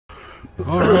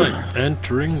Alright,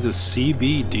 entering the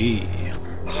C.B.D.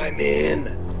 I'm in.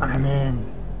 I'm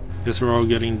in. Guess we're all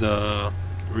getting the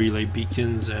relay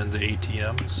beacons and the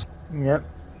ATMs. Yep.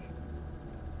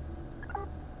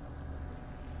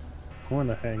 I want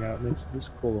to hang out next to this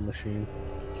cola machine.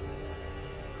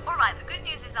 Alright, the good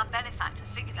news is our benefactor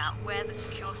figured out where the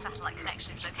secure satellite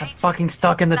connection is located. I'm fucking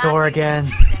stuck in the door again.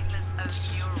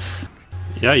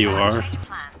 Yeah, you are.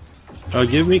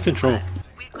 Give me control.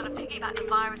 We've got to piggyback the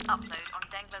virus upload on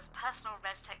Dengler's personal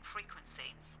ResTech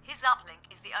frequency. His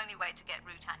uplink is the only way to get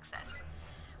root access.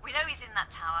 We know he's in that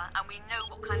tower, and we know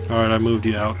what kind of... Alright, I moved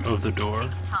you out of the door.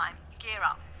 Take your time, gear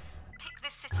up. Pick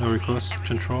this city, I request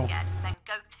everything control. you get, then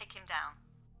go take him down.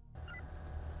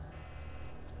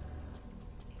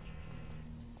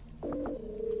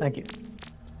 Thank you.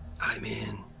 I'm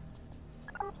in.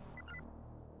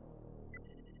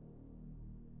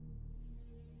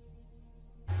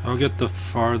 I'll get the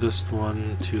farthest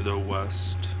one to the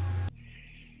west.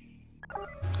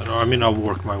 I mean, I'll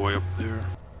work my way up there.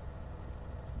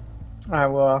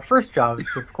 Alright, well, our first job is,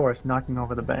 of course, knocking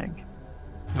over the bank.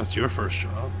 That's your first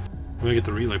job. I'm gonna get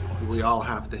the relay points. We all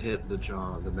have to hit the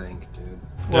jaw of the bank, dude.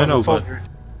 Yeah, I know, the but soldier.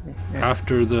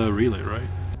 after the relay, right?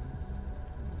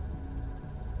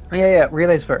 Yeah,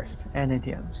 relays first, and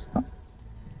ATMs.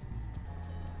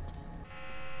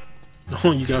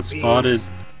 Oh, you got spotted.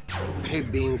 Hey,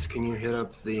 Beans, can you hit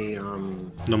up the,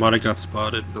 Nomadic got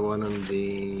spotted. the one on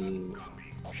the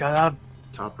Shut up.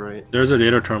 top right? There's a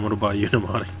data terminal by you,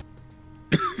 Nomadic.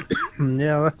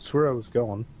 Yeah, that's where I was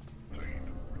going.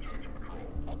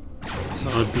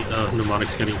 So,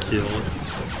 Nomadic's getting killed.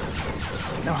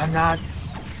 No, I'm not.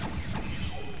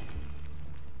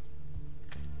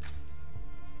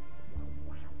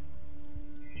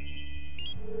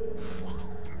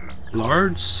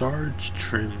 Large Sarge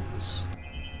trims.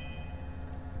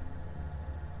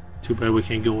 Too bad we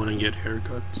can't go in and get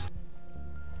haircuts.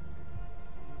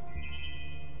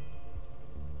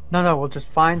 No, we'll just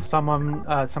find someone,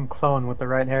 some clone with the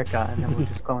right haircut, and then we'll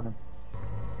just clone him.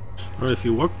 Alright, if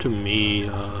you warp to me,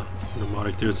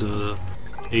 Nomadic, there's a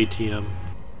ATM.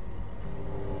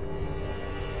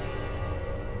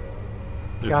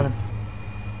 Got him.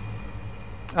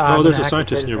 Oh, there's a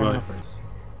scientist nearby. I'm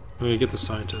gonna get the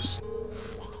scientist.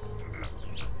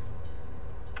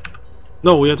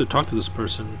 No, we have to talk to this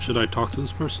person. Should I talk to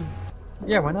this person?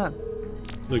 Yeah, why not?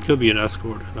 It could be an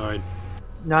escort, and I...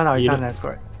 No, he's You not know- an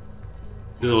escort.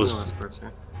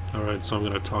 Alright, so I'm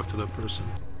gonna talk to that person.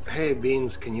 Hey,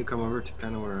 Beans, can you come over to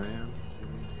kind of where I am?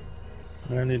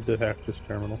 I need to hack this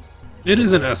terminal. It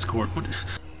is an escort. What?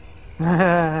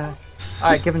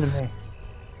 Alright, give him to me.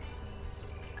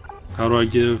 How do I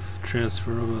give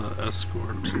transfer of a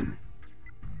escort?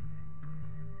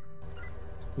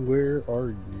 Where are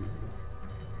you?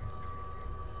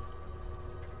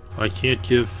 I can't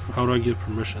give... How do I give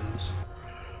permissions?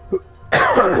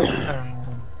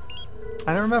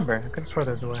 I don't remember. I could have swore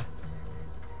there's a way.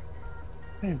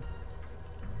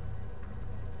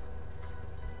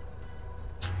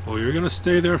 Well, you're gonna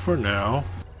stay there for now.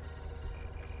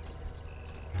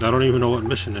 I don't even know what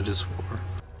mission it is for.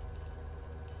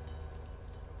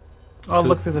 I'll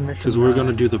look through the mission. Because we're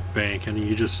gonna do the bank, and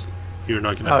you're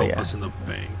not gonna help us in the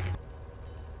bank.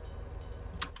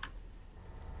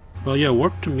 Well, yeah,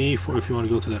 warp to me for if you want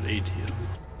to go to that ATM.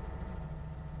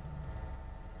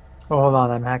 Oh, hold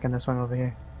on. I'm hacking this one over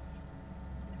here.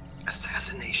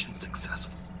 Assassination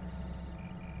successful.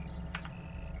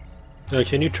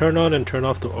 Can you turn on and turn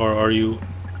off the... Or are you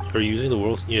using the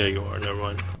world's... Yeah, you are. Never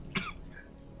mind.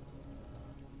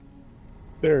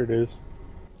 There it is.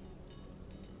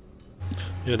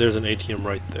 Yeah, there's an ATM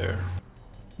right there.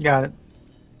 Got it.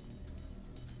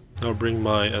 I'll bring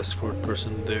my escort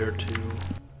person there too.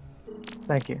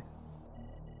 Thank you.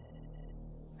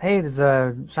 Hey, there's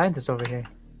a scientist over here.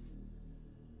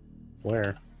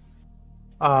 Where?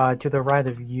 To the right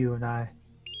of you and I.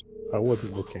 I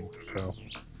wasn't looking, so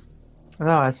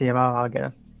No, I see him. I'll get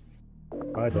him.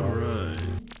 I don't. Alright.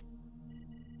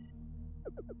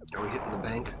 Are we hitting the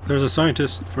bank? There's a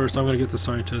scientist. First, I'm gonna get the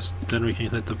scientist, then we can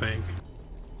hit the bank.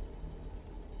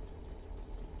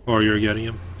 Or you're getting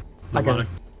him. I got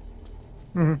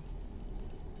him.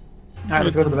 Alright,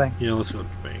 let's go to the bank. Yeah, let's go to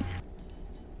the bank.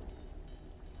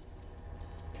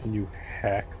 Can you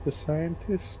hack the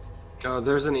scientist? Oh,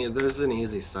 there's an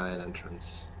easy side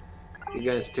entrance. You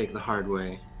guys take the hard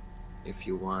way, if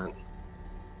you want.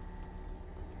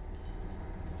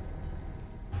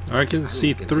 I can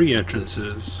see 3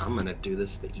 entrances. I'm gonna do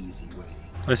this the easy way.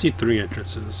 I see 3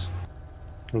 entrances.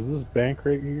 Was this bank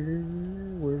right here?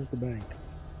 Where's the bank?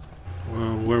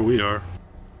 Well, where we are.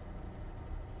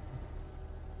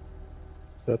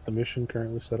 Is that the mission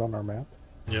currently set on our map?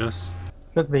 Yes.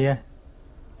 Should be, yeah.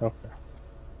 Okay.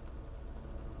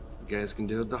 You guys can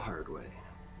do it the hard way.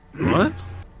 What?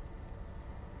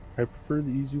 I prefer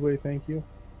the easy way, thank you.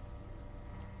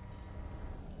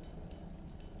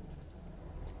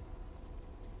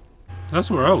 That's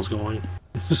where I was going.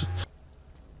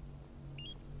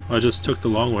 I just took the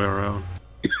long way around.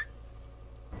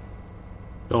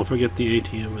 Don't forget the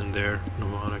ATM in there,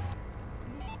 mnemonic.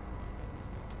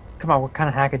 Come on, what kind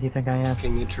of hacker do you think I am?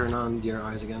 Can you turn on your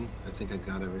eyes again? I think I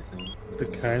got everything. The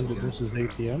kind that misses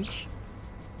ATMs?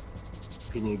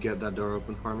 Can you get that door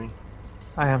open for me?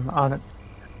 I am on it.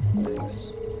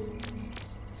 Thanks.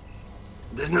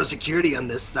 There's no security on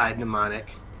this side,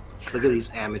 mnemonic. Look at these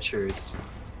amateurs.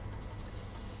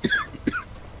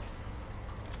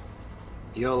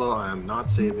 YOLO, I am not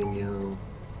saving you.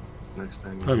 Next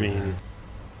time you I do mean, that.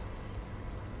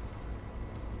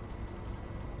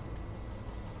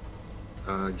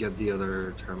 Get the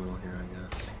other terminal here, I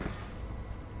guess.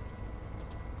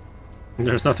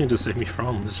 there's nothing to save me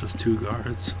from. This is 2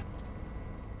 guards.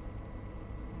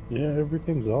 Yeah,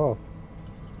 everything's off.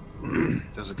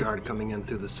 There's a guard coming in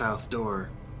through the south door.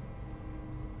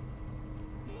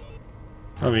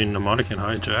 I mean, mnemonic can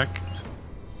hijack.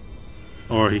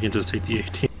 Or he can just take the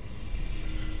ATM.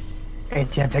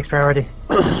 ATM takes priority.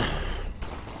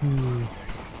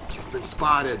 You've been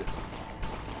spotted.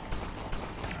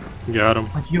 Got him.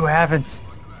 But you haven't.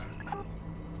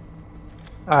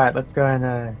 Alright, let's go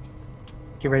and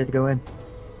get ready to go in.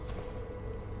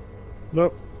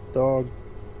 Nope, dog.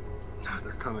 Ah,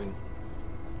 they're coming.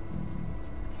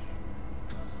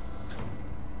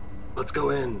 Let's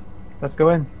go in. Let's go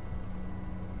in.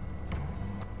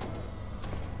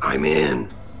 I'm in.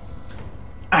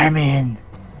 I'm in.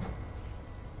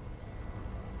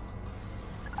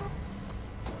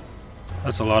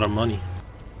 That's a lot of money.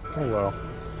 Oh well.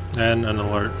 And an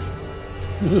alert.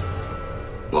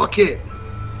 Bucket.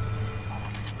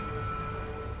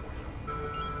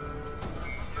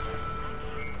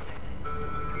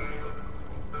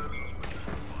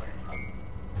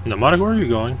 Mnemonic, where are you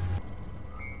going?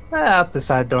 Out the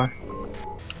side door.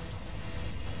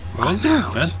 Why is there a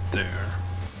vent there?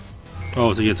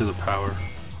 Oh, to get to the power.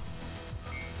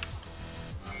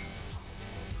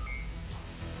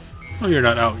 Oh, you're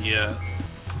not out yet.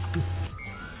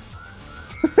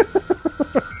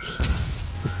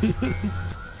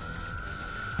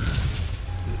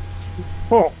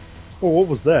 Oh, what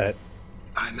was that?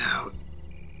 I'm out.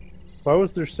 Why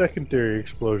was there secondary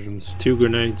explosions? 2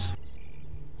 grenades.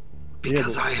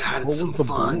 Because but I had what some was the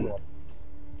fun. blow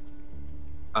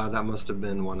up? That must have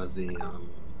been one of the,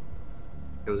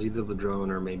 it was either the drone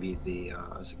or maybe the,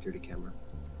 security camera.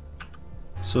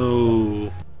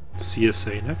 So,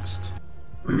 CSA next.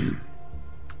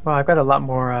 Well, I've got a lot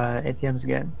more ATMs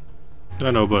again. I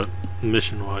know, but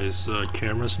mission-wise,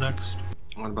 cameras next.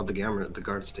 What about the camera at the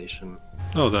guard station?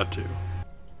 Oh, that too.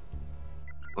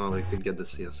 Well, we could get the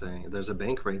CSA. There's a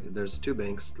bank there's 2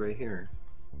 banks right here.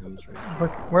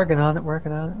 Working on it,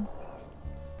 working on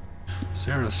it. Is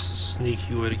there a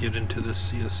sneaky way to get into the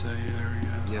CSA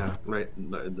area? Yeah, right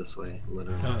this way,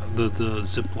 literally. The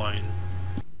zip line.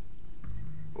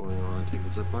 Well, we want to take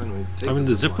the zip line? I mean,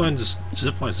 the zip line's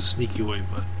a sneaky way,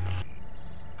 but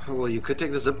Oh, well, you could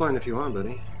take the zip line if you want,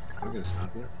 buddy. I'm gonna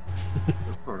stop you. Go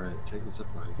for it. Take the zip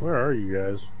line. Where are you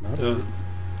guys?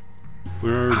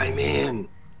 we're I'm in.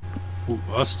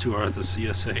 us 2 are at the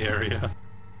CSA area.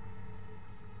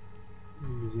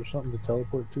 Is there something to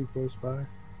teleport to close by?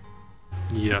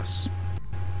 Yes.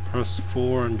 Press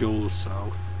 4 and go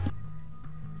south.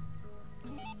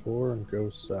 4 and go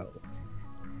south.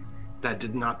 That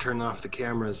did not turn off the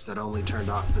cameras. That only turned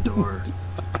off the door.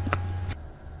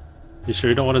 You sure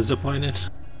you don't want to zipline it?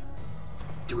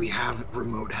 Do we have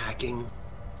remote hacking?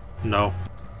 No.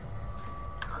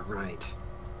 All right.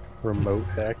 Remote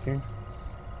hacking?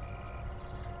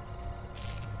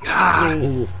 Ah,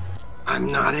 Ooh.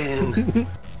 I'm not in.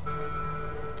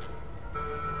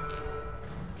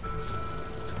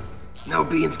 No,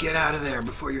 Beans, get out of there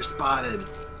before you're spotted.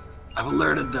 I've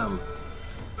alerted them.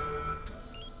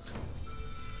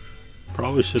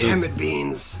 Probably should Damn have. it,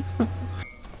 Beans.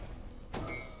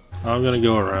 I'm gonna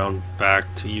go around back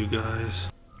to you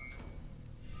guys.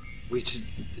 We should...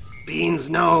 Beans,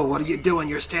 no. What are you doing?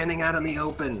 You're standing out in the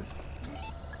open.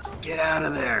 Get out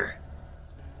of there.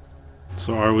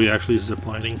 So are we actually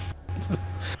ziplining?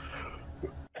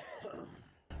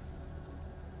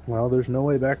 Well, there's no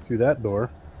way back through that door.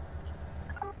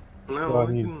 No, Well, I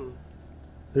mean-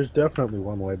 There's definitely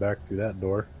one way back through that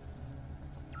door.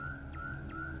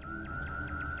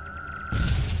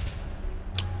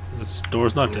 This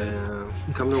door's not dead. yeah,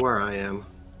 come to where I am.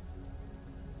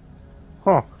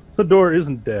 Huh. The door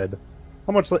isn't dead.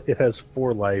 How much it has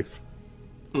 4 life.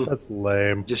 That's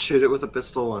lame. Just shoot it with a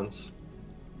pistol once.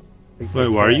 Wait,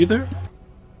 why are you there?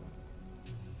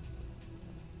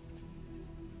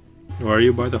 Why are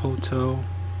you by the hotel?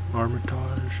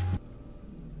 Armitage?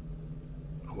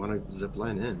 I want to zip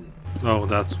line in. Oh,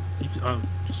 that's... I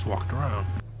just walked around.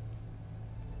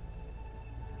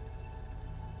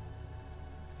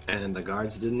 And the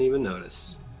guards didn't even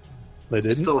notice. They It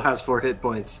didn't? still has 4 hit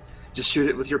points. Just shoot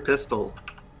it with your pistol.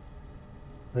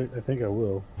 I think I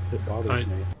will. It bothers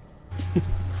me.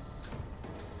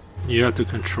 You have to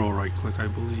control right click, I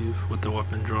believe, with the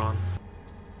weapon drawn.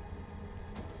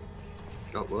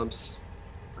 Oh, whoops.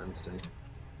 My mistake.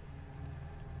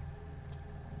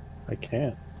 I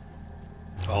can't.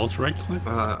 Alt right click?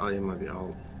 Oh, yeah, might be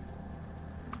all.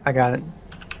 I got it.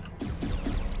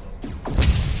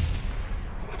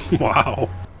 Wow.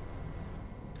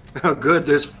 Oh, good.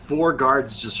 There's 4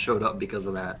 guards just showed up because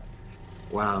of that.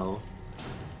 Wow.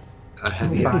 A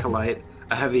heavy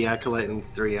acolyte, and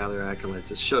 3 other acolytes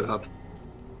just showed up.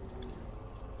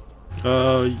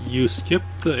 You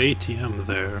skipped the ATM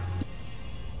there.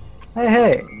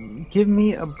 Hey, give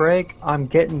me a break. I'm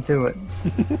getting to it.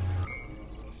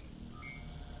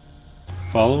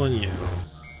 Following you.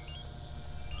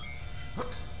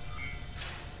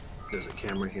 There's a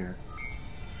camera here.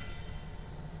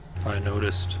 I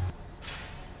noticed.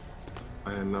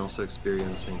 I am also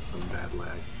experiencing some bad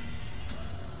lag.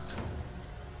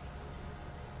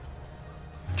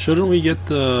 Shouldn't we get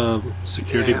the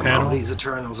security Yeah, panel? all these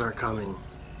Eternals are coming.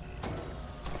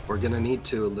 We're gonna need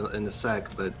to in a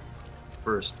sec, but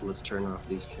first, let's turn off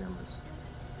these cameras.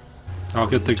 I'll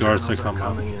get the These guards to Eternals are come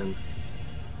up. coming in.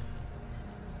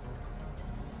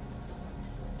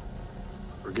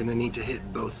 We're gonna need to hit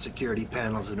both security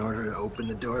panels in order to open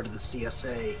the door to the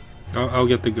CSA. I'll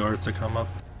get the guards to come up.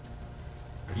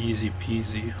 Easy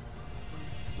peasy.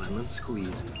 Lemon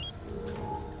squeezy.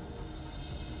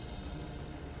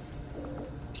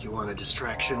 Do you want a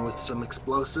distraction with some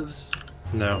explosives?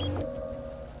 No.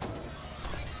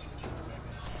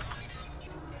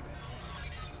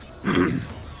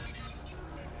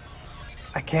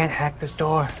 I can't hack this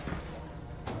door.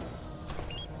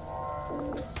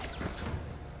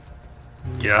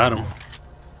 Got him.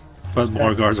 But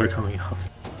more guards are coming up.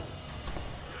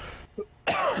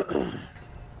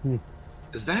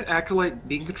 Is that acolyte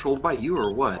being controlled by you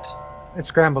or what? It's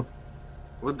scrambled.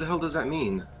 What the hell does that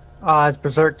mean? It's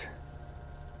berserked.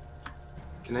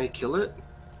 Can I kill it?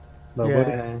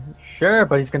 Nobody? Yeah, sure,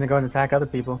 but he's gonna go and attack other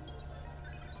people.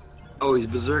 Oh, he's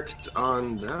berserked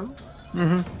on them?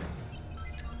 Mm-hmm.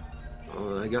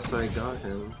 Oh, I guess I got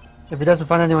him. If he doesn't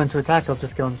find anyone to attack, he'll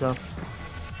just kill himself.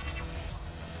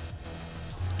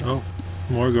 Oh,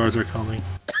 more guards are coming.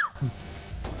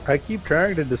 I keep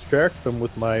trying to distract them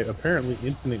with my apparently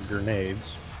infinite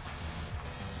grenades.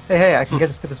 Hey, I can get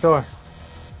us to this door.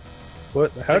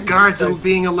 What? How The guards are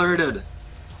being alerted.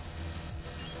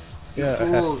 You Yeah,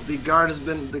 fools! The guards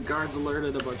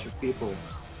alerted a bunch of people.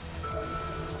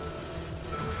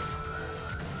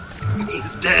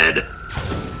 He's dead.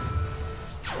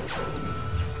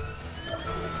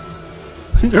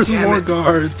 There's Damn more it.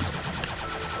 guards.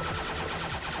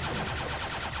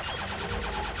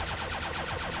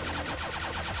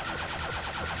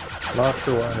 Not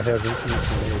sure why I have infinite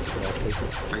grenades, but I'll take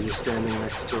it. Are you standing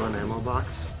next to an ammo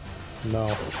box?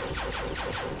 No.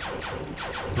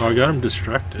 Oh, I got him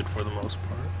distracted for the most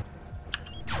part.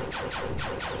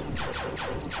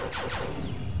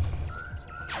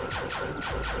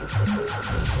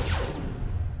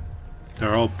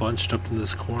 They're all bunched up in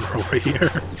this corner over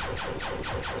here.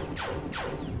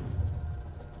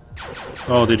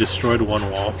 Oh, they destroyed one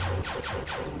wall.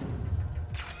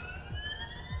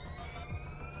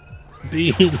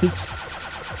 Beans!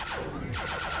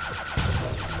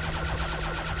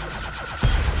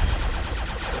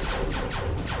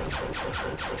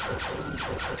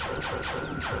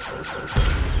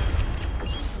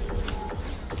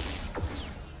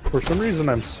 For some reason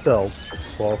I'm stealth,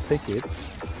 so I'll take it.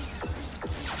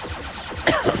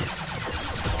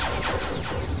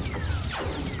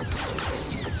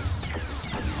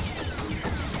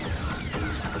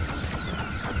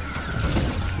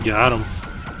 Got him.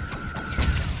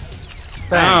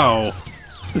 Bang. Ow!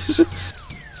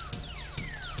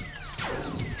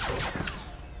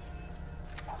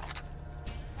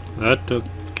 That took...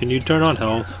 Can you turn on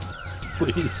health?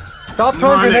 Please. Stop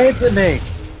throwing Come on, grenades at me!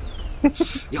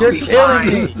 You'll You're be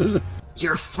killing fine.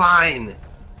 You're fine.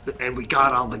 And we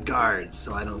got all the guards,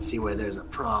 so I don't see why there's a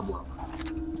problem.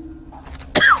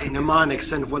 Hey, Mnemonic,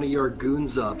 send one of your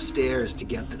goons upstairs to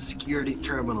get the security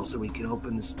terminal so we can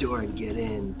open this door and get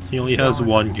in. He only has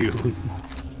one goon.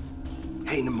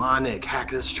 Hey, Mnemonic, hack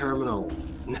this terminal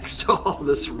next to all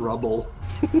this rubble.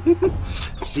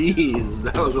 Jeez,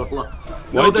 that was a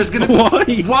lot. No, there's gonna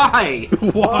be... Why? Why?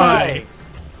 Why?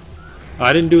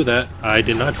 I didn't do that. I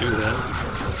did not do that.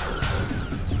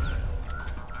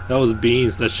 That was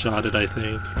Beans that shot it, I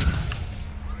think.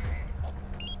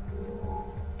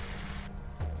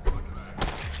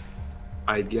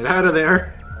 I'd get out of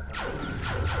there.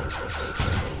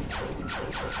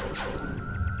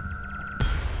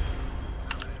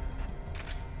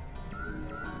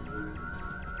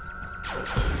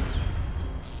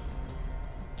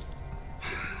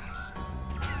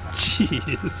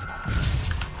 Jeez.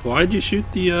 Why'd you shoot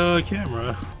the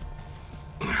camera?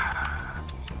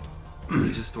 I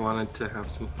just wanted to have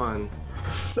some fun.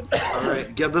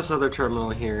 Alright, get this other terminal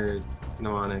here,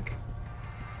 Mnemonic.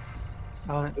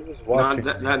 On it.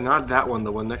 Not that one,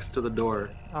 the one next to the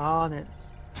door. On it.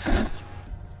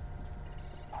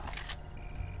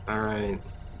 Alright.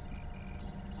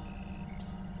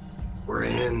 We're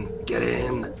in. Get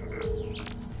in.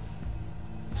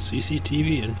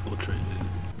 CCTV infiltrated.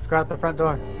 Let's go out the front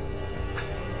door.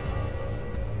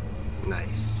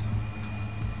 Nice.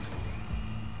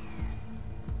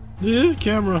 Yeah,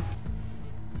 camera.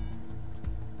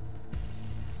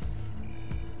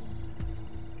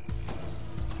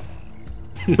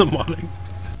 Mnemonic.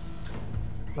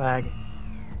 Lag.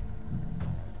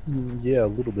 Yeah, a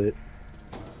little bit.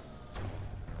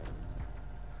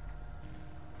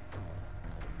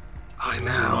 I'm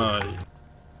out.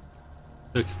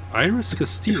 The Iris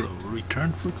Castillo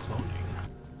returned for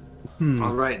cloning.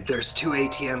 Alright, there's 2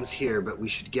 ATMs here, but we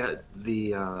should get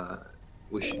the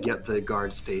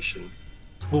guard station.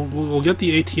 We'll get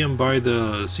the ATM by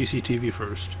the CCTV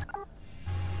first.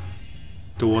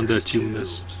 The one There's that you 2.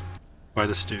 missed by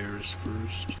the stairs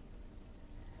first.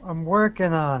 I'm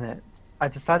working on it. I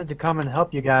decided to come and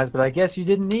help you guys, but I guess you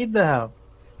didn't need the help.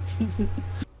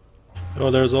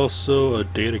 Oh, there's also a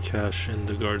data cache in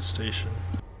the guard station.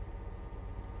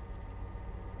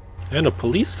 And a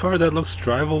police car that looks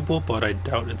drivable, but I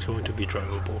doubt it's going to be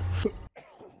drivable.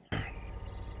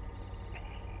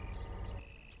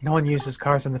 No one uses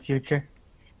cars in the future.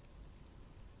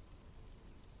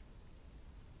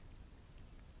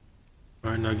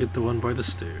 Alright, now get the one by the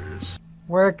stairs.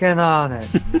 Working on it.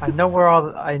 I know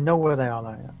where they all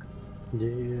are.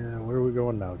 Yeah, where are we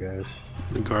going now, guys?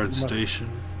 The guard station.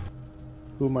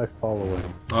 Who am I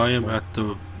following? I am at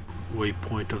the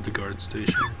waypoint of the guard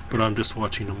station, but I'm just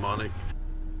watching Mnemonic.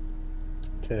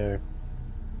 Okay.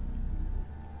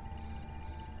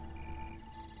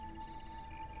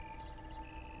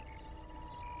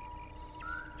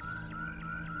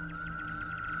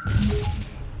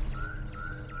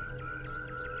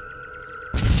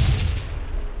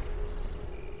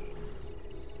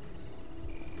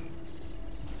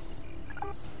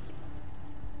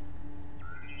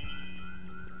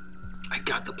 I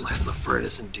got the plasma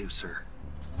furnace inducer.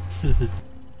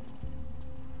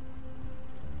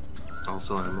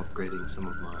 Also, I'm upgrading some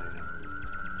of my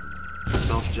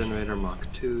stealth generator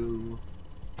Mach 2.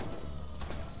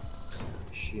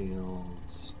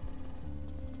 Shields.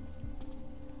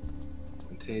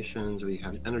 Limitations. We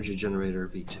have energy generator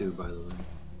V2, by the way.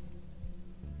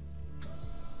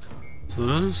 So it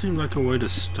doesn't seem like a way to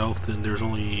stealth in. There's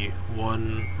only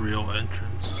one real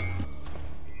entrance.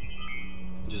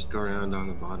 Just go around on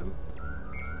the bottom.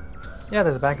 Yeah,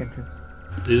 there's a back entrance.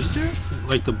 Is there?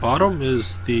 Like the bottom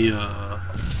is the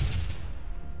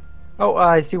Oh,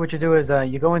 I see what you do is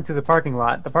you go into the parking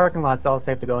lot. The parking lot's all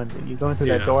safe to go into. You go into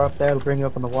that Yeah. door up there, it'll bring you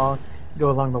up on the wall. You go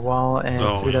along the wall and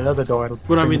Oh, through yeah. that other door. It'll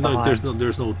But I bring mean, you like, behind.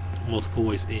 there's no multiple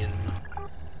ways in.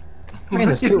 I mean,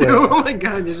 there's What two you do? ways. Oh my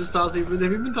god, you're just tossing. Have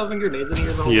you been tossing grenades in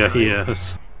here the whole Yeah, time? he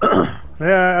has.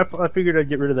 Yeah, I figured I'd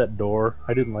get rid of that door.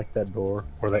 I didn't like that door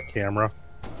or that camera.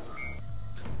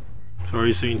 So are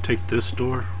you saying take this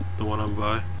door, the one I'm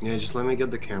by? Yeah, just let me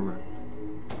get the camera.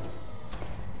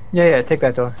 Yeah, take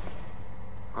that door.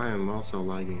 I am also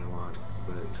lagging a lot,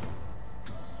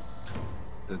 but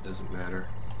that doesn't matter.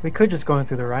 We could just go in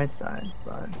through the right side,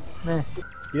 but meh.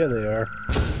 Yeah, they are.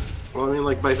 Well, I mean,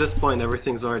 like, by this point,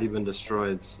 everything's already been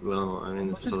destroyed. Well, I mean,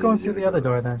 it's Let's just still go in easy through to the go other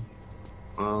door then.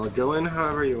 Well, go in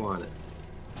however you want it.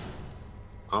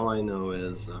 All I know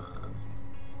is,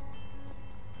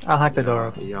 I'll hack the door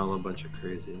open. y'all a bunch of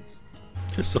crazies.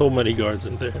 There's so many guards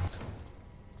in there.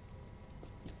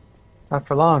 Not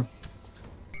for long.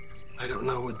 I don't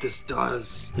know what this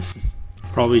does.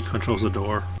 Probably controls the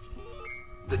door.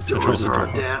 The Controls doors the are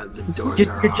door. down. The doors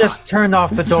You are just turned off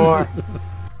the door.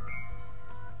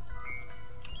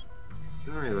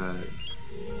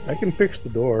 I can fix the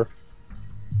door.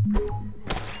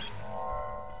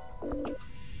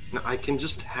 No, I can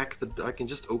just hack the. I can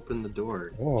just open the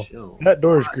door. Oh, Chill. that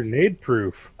door is grenade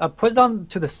proof. Put it on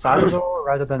to the side of the door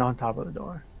rather than on top of the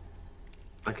door.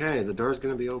 Okay, the door's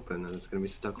gonna be open and it's gonna be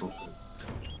stuck open.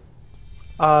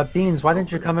 Beans, why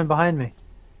didn't you come in behind me?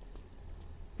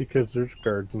 Because there's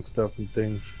guards and stuff and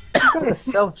things. You got a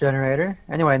self-generator.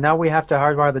 Anyway, now we have to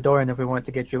hardwire the door in if we want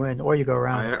to get you in, or you go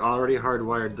around. I already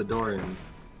hardwired the door in.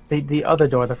 The other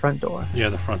door, the front door. Yeah,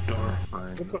 the front door.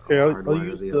 Fine. It's okay. I'll Hardwire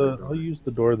use the the other door. I'll use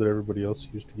the door that everybody else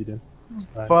used to get in. It's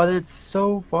fine. But it's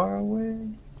so far away.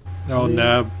 I'll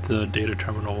nab the data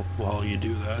terminal while you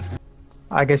do that.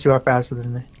 I guess you are faster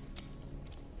than me.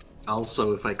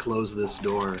 Also, if I close this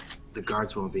door, the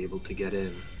guards won't be able to get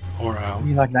in. Or out.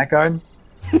 You like that guard?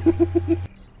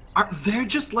 They're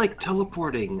just like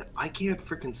teleporting. I can't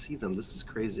freaking see them. This is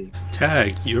crazy.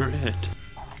 Tag, you're it.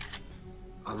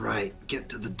 Alright, get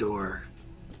to the door.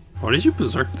 Why did you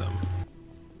berserk them?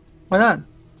 Why not? You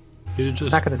could've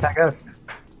just... Not gonna attack us.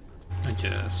 I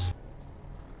guess.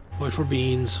 Wait for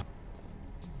beans.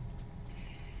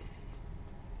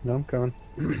 No, I'm coming.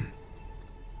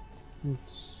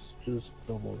 Let's just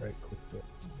double right click that.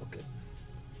 Okay.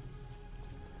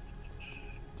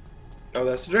 Oh,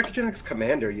 that's the Drakogenics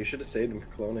commander. You should have saved him for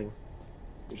cloning.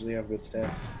 Usually have good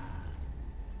stats.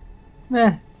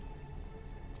 Meh.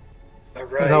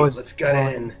 Alright, always let's get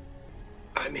fun. in.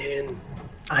 I'm in.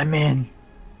 I'm in.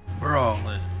 We're all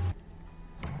in.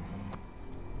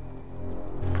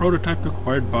 Prototype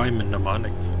acquired by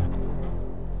Mnemonic.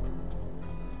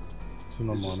 It's a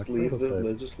mnemonic prototype.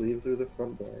 Let's just leave through the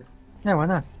front door. Yeah, why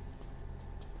not?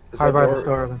 Is the Hardwire this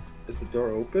door open. Is the door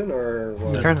open or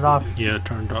what? Turn it off. Yeah,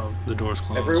 turned off. The door's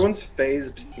closed. Everyone's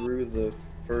phased through the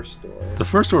first door. The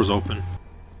first door's open.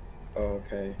 Oh,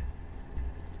 okay.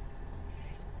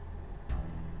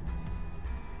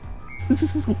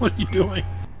 What are you doing?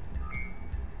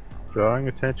 Drawing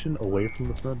attention away from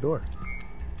the front door.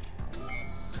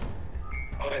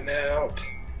 I'm out.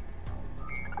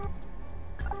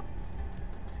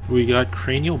 We got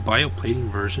cranial bioplating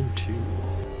version 2.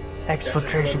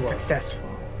 Exfiltration successful.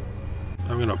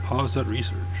 I'm gonna pause that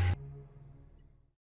research.